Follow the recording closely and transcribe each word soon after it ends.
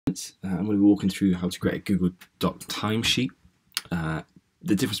I'm going to be walking through how to create a Google Doc timesheet.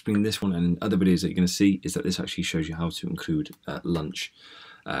 The difference between this one and other videos that you're going to see is that this actually shows you how to include lunch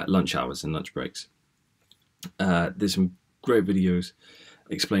hours and lunch breaks. There's some great videos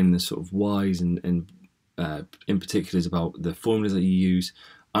explaining the sort of whys and in particulars about the formulas that you use.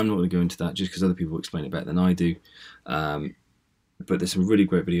 I'm not going to go into that just because other people explain it better than I do. But there's some really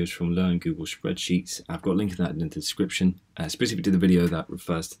great videos from Learn Google Spreadsheets. I've got a link to that in the description, specifically to the video that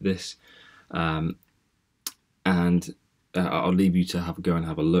refers to this. I'll leave you to have a go and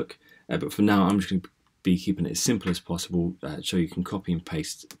have a look. But for now, I'm just going to be keeping it as simple as possible, so you can copy and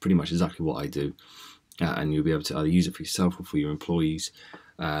paste pretty much exactly what I do. And you'll be able to either use it for yourself or for your employees,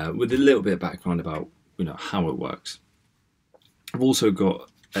 with a little bit of background about how it works. I've also got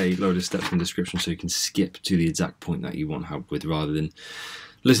a load of steps in the description so you can skip to the exact point that you want help with rather than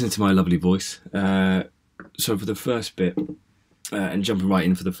listening to my lovely voice. So for the first bit, and jumping right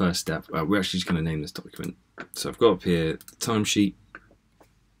in for the first step, we're actually just going to name this document. So I've got up here the timesheet,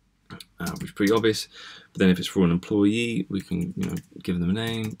 which is pretty obvious. But then if it's for an employee, we can give them a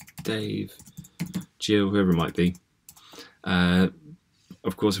name, Dave, Jill, whoever it might be.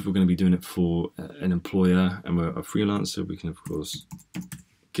 Of course, if we're going to be doing it for an employer and we're a freelancer, we can of course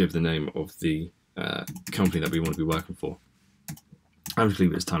give the name of the company that we want to be working for. I'm just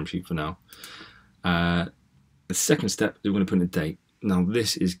leave it as timesheet for now. The second step is we're going to put in a date. Now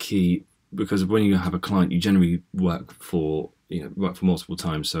this is key because when you have a client, you generally work for multiple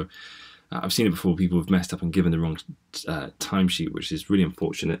times. So I've seen it before. People have messed up and given the wrong timesheet, which is really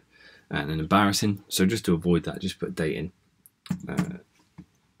unfortunate and embarrassing. So just to avoid that, just put a date in.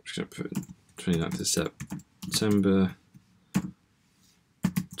 Just going to put 29th of September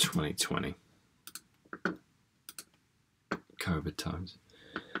 2020. COVID times.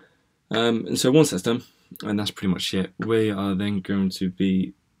 And so once that's done, and that's pretty much it, we are then going to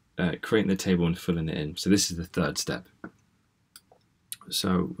be creating the table and filling it in. So this is the third step.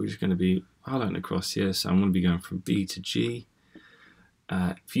 So we're just going to be highlighting across here. So I'm going to be going from B to G.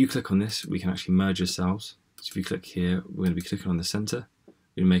 If you click on this, we can actually merge your cells. So if you click here, we're going to be clicking on the center.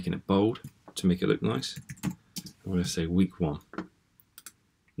 We're making it bold to make it look nice. We're going to say week 1.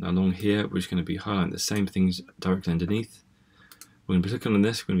 Now along here, we're just going to be highlighting the same things directly underneath. We're going to be clicking on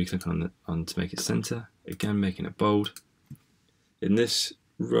this. We're going to be clicking on to make it center. Again, making it bold. In this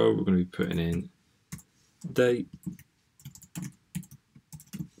row, we're going to be putting in date,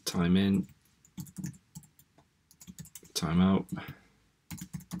 time in, time out,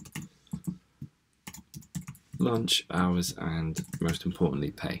 lunch hours, and most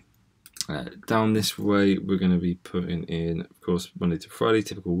importantly, pay. Down this way, we're going to be putting in, of course, Monday to Friday,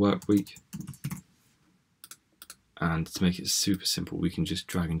 typical work week. And to make it super simple, we can just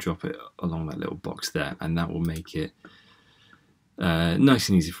drag and drop it along that little box there, and that will make it nice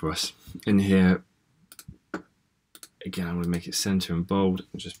and easy for us. In here, again, I'm going to make it center and bold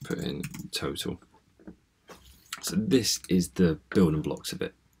and just put in total. So this is the building blocks of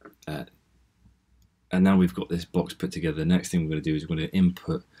it. And now we've got this box put together. The next thing we're going to do is we're going to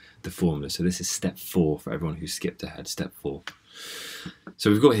input the formula. So this is step 4 for everyone who skipped ahead, step 4. So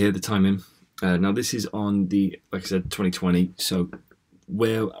we've got here the timing. Now this is on the, like I said, 2020. So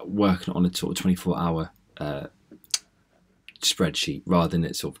we're working on a sort of 24-hour spreadsheet rather than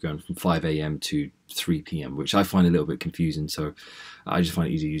it sort of going from 5 AM to 3 PM, which I find a little bit confusing. So I just find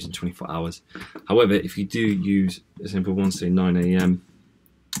it easier using 24 hours. However, if you do use a simple one, say 9 AM,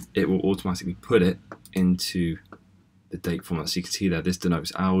 it will automatically put it into the date format. So you can see there, this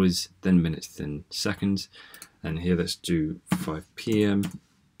denotes hours, then minutes, then seconds. And here, let's do 5 PM,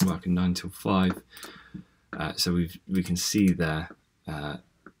 working 9 till 5. So we can see there,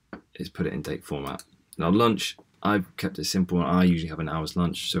 it's put it in date format. Now lunch, I've kept it simple, and I usually have an hour's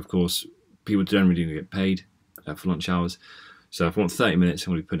lunch. So of course, people generally do get paid for lunch hours. So if I want 30 minutes,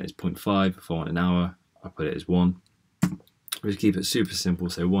 I'm going to be putting it as 0.5. If I want an hour, I put it as 1. We just keep it super simple,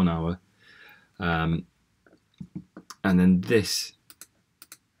 say 1 hour. And then this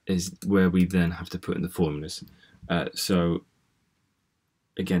is where we then have to put in the formulas. So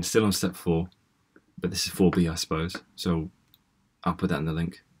again, still on step 4, but this is 4B, I suppose. So I'll put that in the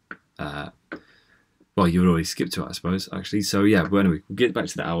link. Well, you've already skipped to it, I suppose, actually. So yeah, but anyway, we'll get back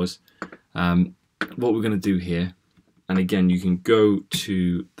to the hours. What we're going to do here, and again, you can go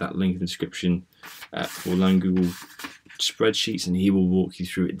to that link in the description for Learn Google Spreadsheets, and he will walk you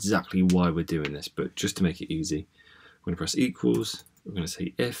through exactly why we're doing this. But just to make it easy, we're going to press equals. We're going to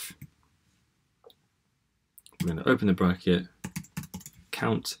say if. We're going to open the bracket,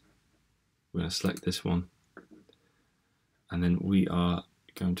 count. We're going to select this one, and then we are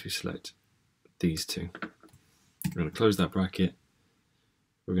going to select these two. We're going to close that bracket.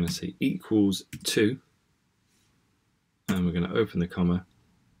 we're going to say equals 2, and we're going to open the comma.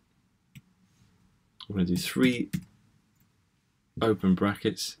 We're going to do 3 open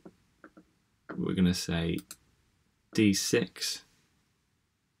brackets. We're going to say D6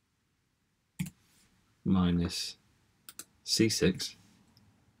 minus C6,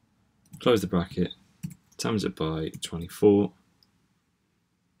 close the bracket, times it by 24,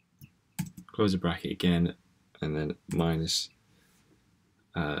 close the bracket again, and then minus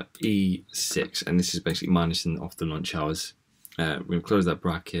E6, and this is basically minusing off the lunch hours. We're going to close that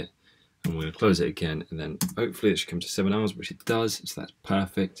bracket, and we're going to close it again, and then hopefully it should come to 7 hours, which it does, so that's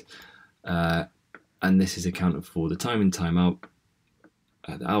perfect. And this is accounting for the time in, time out,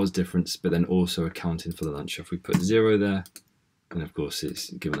 the hours difference, but then also accounting for the lunch. So if we put 0 there, then of course it's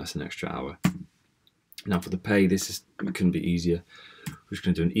giving us an extra hour. Now for the pay, it couldn't be easier. We're just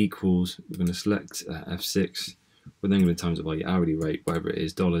going to do an equals. We're going to select F6. We're then going to times it by your hourly rate, whatever it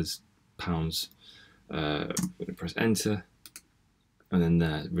is, dollars, pounds. We're going to press enter, and then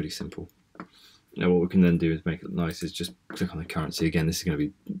there, really simple. Now what we can then do is make it nice is just click on the currency. Again, this is going to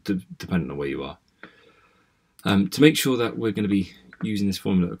be dependent on where you are. To make sure that we're going to be using this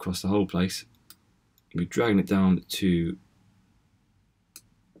formula across the whole place, we're dragging it down to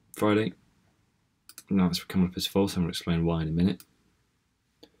Friday. Now it's coming up as false. I'm going to explain why in a minute.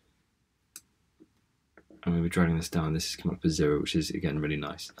 And we'll be dragging this down. This is coming up as 0, which is again really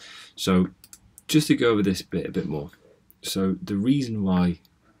nice. So just to go over this bit a bit more. So the reason why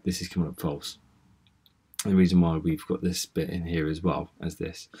this is coming up false, and the reason why we've got this bit in here as well as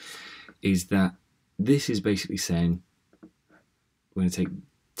this, is that this is basically saying we're going to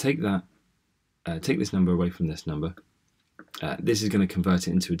take this number away from this number. This is going to convert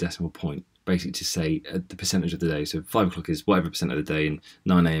it into a decimal point, basically to say the percentage of the day. So 5 o'clock is whatever percent of the day, and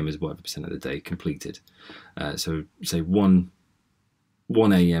 9 a.m. is whatever percent of the day completed. So say 1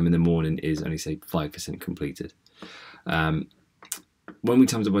 a.m. in the morning is only say 5% completed. When we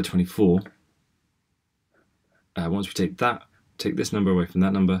times it by 24, once we take this number away from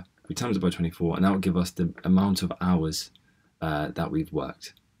that number, we times it by 24, and that will give us the amount of hours that we've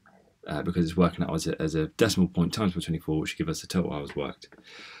worked. Because it's working out as a decimal point times by 24, which will give us the total hours worked.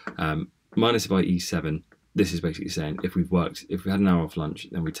 Minus by E7, this is basically saying if we had an hour off lunch,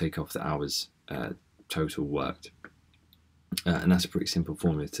 then we take off the hours total worked. And that's a pretty simple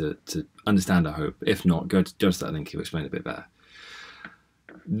formula to understand, I hope. If not, go to that link, he'll explain it a bit better.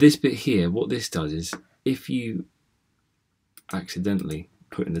 This bit here, what this does is, if you accidentally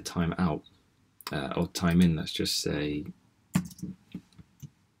put in the time out, or time in, let's just say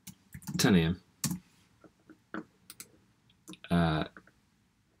 10 a.m.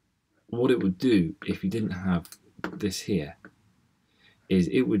 What it would do if you didn't have this here is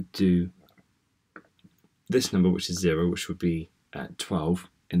it would do this number, which is 0, which would be 12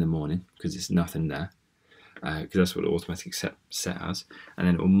 in the morning, because it's nothing there, because that's what it automatically set as, and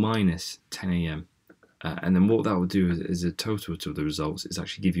then it will minus 10 a.m. And then what that will do is a total to the results is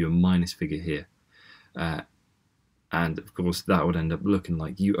actually give you a minus figure here. And of course that would end up looking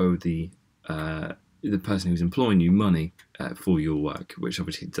like you owe the person who's employing you money for your work, which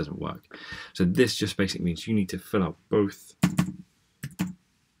obviously doesn't work. So this just basically means you need to fill out both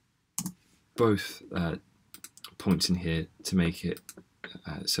points in here to make it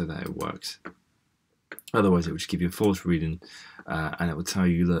so that it works. Otherwise it would just give you a false reading, and it will tell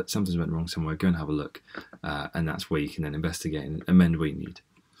you that something's went wrong somewhere, go and have a look, and that's where you can then investigate and amend what you need.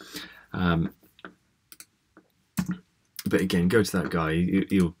 But again, go to that guy,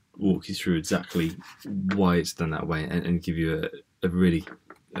 he'll walk you through exactly why it's done that way, and give you a really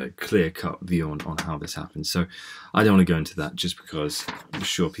clear-cut view on how this happens. So I don't want to go into that, just because I'm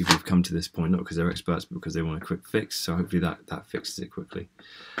sure people have come to this point, not because they're experts, but because they want a quick fix. So hopefully that fixes it quickly.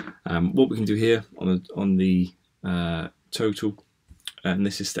 What we can do here on the total, and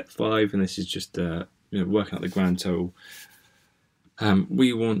this is step 5, and this is just working out the grand total.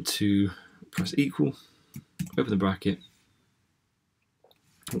 We want to press equal, open the bracket,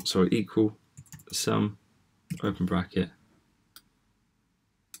 equal sum, open bracket,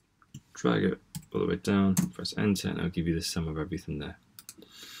 drag it all the way down, press enter, and it'll give you the sum of everything there.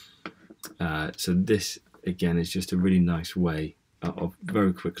 So this again is just a really nice way of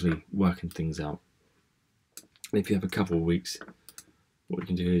very quickly working things out. And if you have a couple of weeks, what we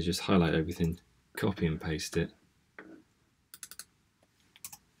can do is just highlight everything, copy and paste it,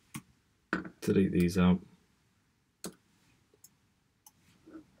 delete these out,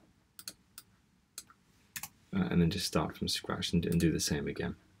 and then just start from scratch and do the same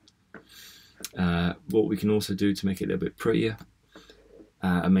again. What we can also do to make it a little bit prettier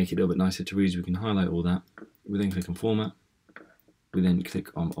and make it a little bit nicer to read is we can highlight all that. We then click on format, We then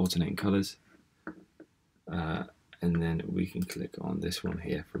click on alternating colors, and then we can click on this one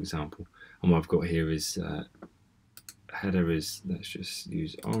here, for example. And what I've got here is header is, let's just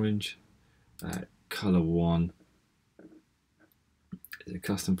use orange. Color 1 is a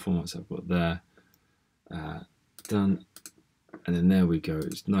custom format, so I've got there. Done, and then there we go.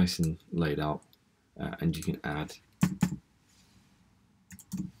 It's nice and laid out, and you can add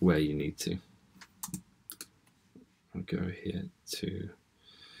where you need to. I'll go here to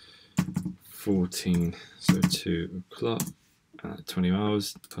 14, so 2 o'clock, 20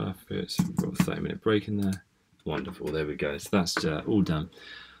 hours, perfect. So we've got a 30-minute break in there. Wonderful, there we go. So that's all done.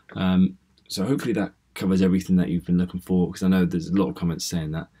 So hopefully that covers everything that you've been looking for, because I know there's a lot of comments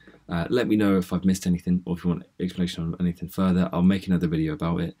saying that. Let me know if I've missed anything, or if you want explanation on anything further. I'll make another video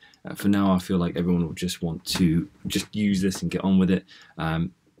about it. For now, I feel like everyone will just want to just use this and get on with it.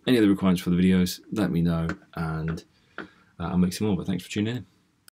 Any other requirements for the videos, let me know, and I'll make some more. But thanks for tuning in.